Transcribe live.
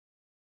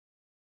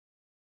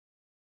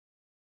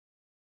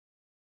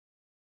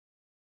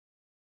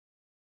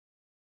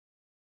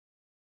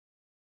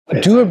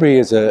Dulabri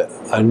is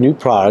a new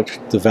product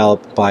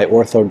developed by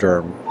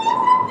Orthoderm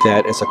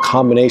that is a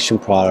combination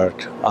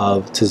product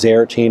of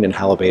Tazarotene and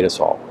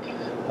Halobetasol.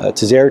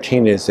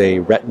 Tazarotene is a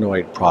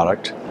retinoid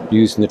product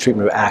used in the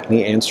treatment of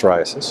acne and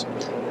psoriasis,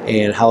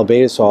 and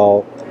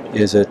Halobetasol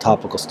is a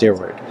topical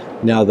steroid.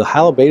 Now, the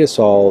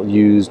Halobetasol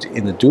used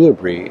in the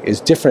Dulabri is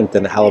different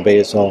than the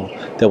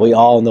Halobetasol that we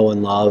all know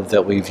and love,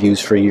 that we've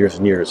used for years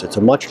and years. It's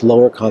a much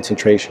lower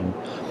concentration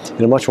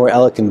and a much more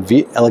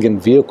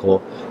elegant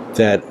vehicle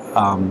that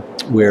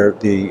where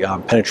the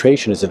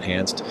penetration is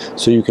enhanced,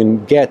 so you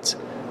can get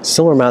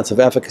similar amounts of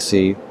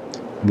efficacy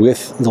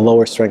with the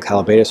lower strength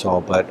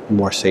Halobetasol, but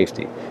more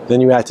safety.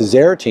 Then you add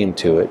Tazarotene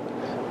to it,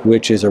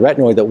 which is a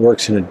retinoid that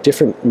works in a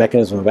different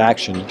mechanism of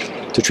action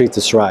to treat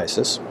the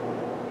psoriasis,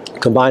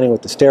 combining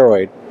with the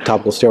steroid,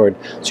 topical steroid,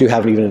 so you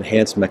have an even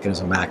enhanced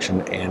mechanism of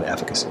action and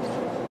efficacy.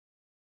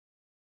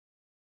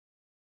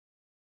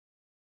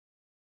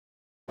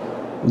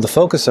 The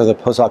focus of the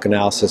post-hoc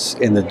analysis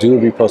in the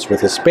Dulabri post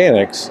with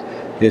Hispanics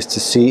is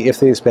to see if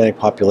the Hispanic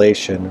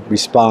population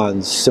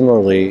responds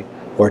similarly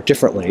or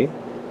differently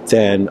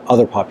than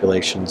other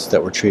populations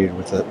that were treated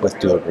with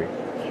Dulabri.